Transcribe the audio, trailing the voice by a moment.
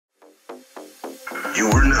You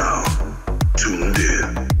are now tuned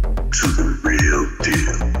in to The Real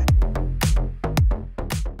Deal.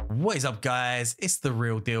 What is up, guys? It's The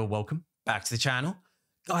Real Deal. Welcome back to the channel.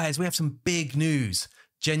 Guys, we have some big news.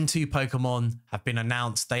 Gen 2 Pokemon have been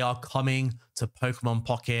announced. They are coming to Pokemon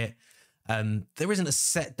Pocket. There isn't a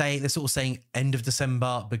set date. They're sort of saying end of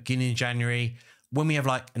December, beginning of January. When we have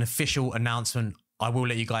like an official announcement, I will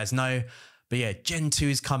let you guys know. But yeah, Gen 2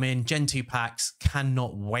 is coming. Gen 2 packs,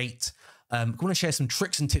 cannot wait. I want to share some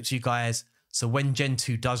tricks and tips with you guys. So when Gen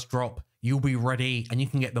 2 does drop, you'll be ready and you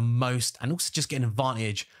can get the most and also just get an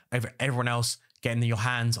advantage over everyone else getting your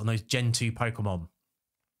hands on those Gen 2 Pokemon.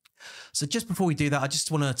 So just before we do that, I just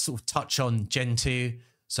want to sort of touch on Gen 2.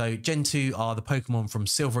 So Gen 2 are the Pokemon from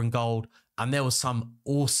Silver and Gold, and there was some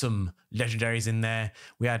awesome legendaries in there.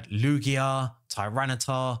 We had Lugia,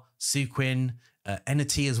 Tyranitar, Suquin,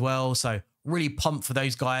 Entity as well. So really pumped for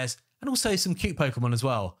those guys, and also some cute Pokemon as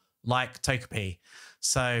well, like Togepi.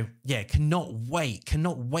 So yeah, cannot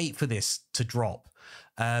wait for this to drop.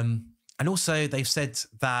 And also they've said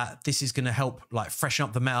that this is going to help like freshen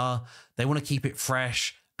up the meta. They want to keep it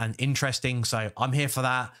fresh and interesting. So I'm here for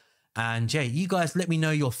that. And yeah, you guys let me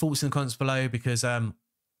know your thoughts in the comments below, because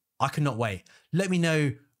I cannot wait. Let me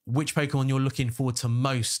know which Pokemon you're looking forward to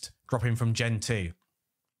most dropping from Gen 2.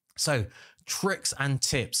 So tricks and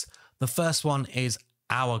tips. The first one is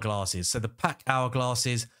hourglasses. So the pack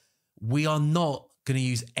hourglasses, we are not going to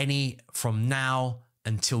use any from now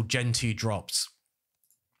until Gen 2 drops.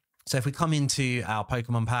 So if we come into our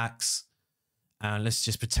Pokemon packs, and let's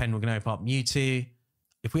just pretend we're going to open up Mewtwo.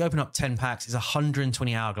 If we open up 10 packs, it's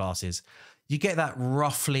 120 hourglasses. You get that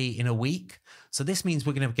roughly in a week. So this means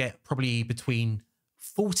we're going to get probably between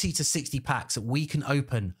 40 to 60 packs that we can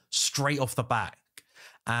open straight off the bat.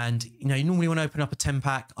 And, you know, normally when I open up a 10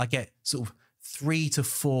 pack, I get sort of 3 to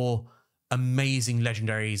 4 amazing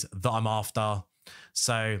legendaries that I'm after.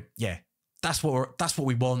 So yeah, that's what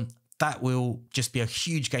we want. That will just be a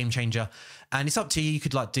huge game changer. And it's up to you. You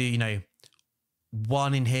could like do, you know,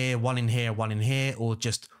 one in here, one in here, one in here, or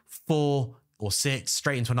just 4 or 6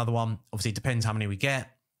 straight into another one. Obviously, it depends how many we get.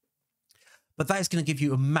 But that is going to give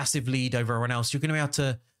you a massive lead over everyone else. You're going to be able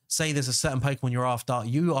to say there's a certain Pokemon you're after.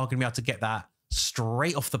 You are going to be able to get that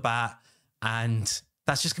straight off the bat. And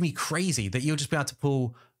that's just going to be crazy that you'll just be able to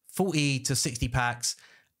pull 40 to 60 packs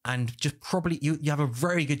and just probably you have a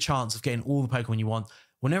very good chance of getting all the Pokemon you want.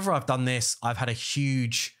 Whenever I've done this, I've had a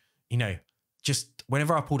huge, you know, just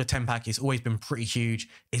whenever I pulled a 10 pack, it's always been pretty huge.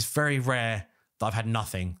 It's very rare that I've had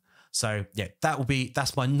nothing. So yeah,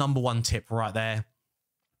 that's my number one tip right there.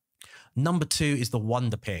 Number 2 is the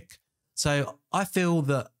Wonder Pick. So I feel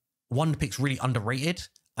that Wonder Pick's really underrated,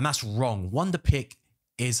 and that's wrong. Wonder Pick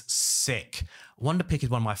is sick. Wonder Pick is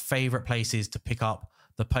one of my favorite places to pick up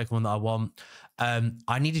the Pokemon that I want.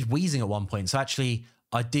 I needed Weezing at one point. So actually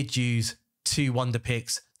I did use 2 Wonder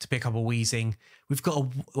Picks to pick up a Weezing. We've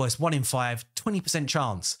got it's 1 in 5, 20%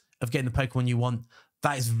 chance of getting the Pokemon you want.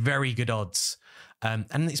 That is very good odds. And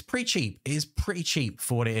it's pretty cheap. It is pretty cheap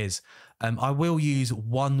for what it is. I will use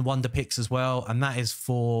 1 Wonder Picks as well. And that is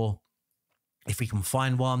for, if we can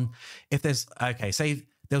find one, if there's, okay, say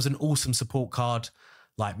there was an awesome support card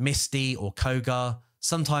like Misty or Koga.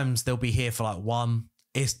 Sometimes they'll be here for like 1.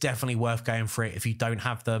 It's definitely worth going for it if you don't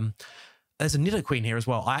have them. There's a Nidoqueen here as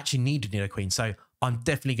well. I actually need a Nidoqueen, so I'm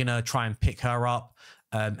definitely going to try and pick her up.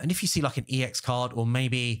 And if you see like an EX card or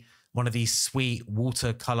maybe one of these sweet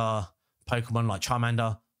watercolor Pokemon like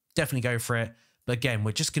Charmander, definitely go for it. But again,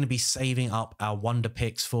 we're just going to be saving up our Wonder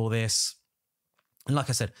Picks for this. And like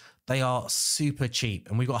I said, they are super cheap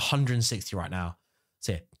and we've got 160 right now.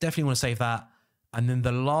 So yeah, definitely want to save that. And then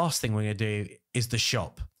the last thing we're going to do is the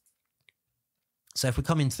shop. So if we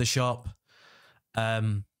come into the shop,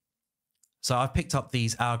 so I've picked up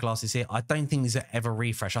these hourglasses here. I don't think these are ever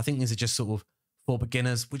refresh. I think these are just sort of for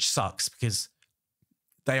beginners, which sucks because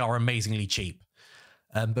they are amazingly cheap.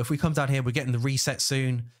 But if we come down here, we're getting the reset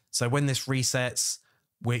soon. So when this resets,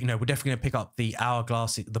 we're definitely going to pick up the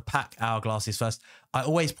hourglasses, the pack hourglasses first. I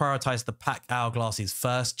always prioritize the pack hourglasses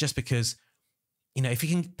first, just because, you know, if you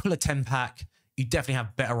can pull a 10 pack, you definitely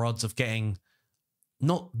have better odds of getting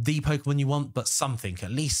not the Pokemon you want, but something, at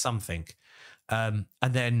least something. And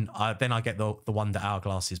then I get the Wonder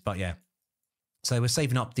hourglasses. But yeah, so we're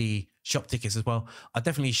saving up the shop tickets as well. I've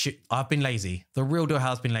been lazy. The Real Deal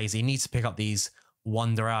has been lazy. He needs to pick up these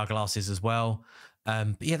Wonder hourglasses as well.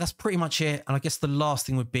 But yeah, that's pretty much it. And I guess the last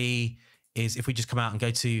thing would be is if we just come out and go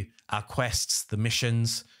to our quests, the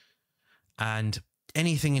missions, and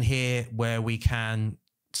anything in here where we can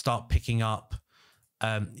start picking up.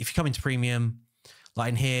 If you come into premium, like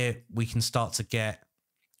in here, we can start to get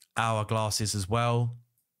hourglasses as well.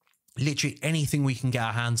 literally anything we can get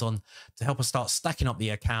our hands on to help us start stacking up the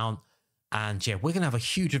account. And yeah, we're going to have a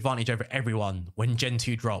huge advantage over everyone when Gen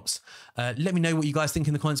 2 drops. Let me know what you guys think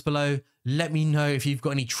in the comments below. Let me know if you've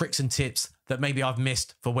got any tricks and tips that maybe I've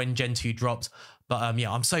missed for when Gen 2 drops. But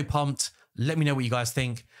yeah, I'm so pumped. Let me know what you guys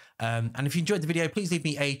think. And if you enjoyed the video, please leave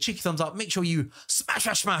me a cheeky thumbs up. Make sure you smash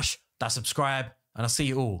that subscribe. And I'll see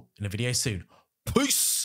you all in a video soon. Peace.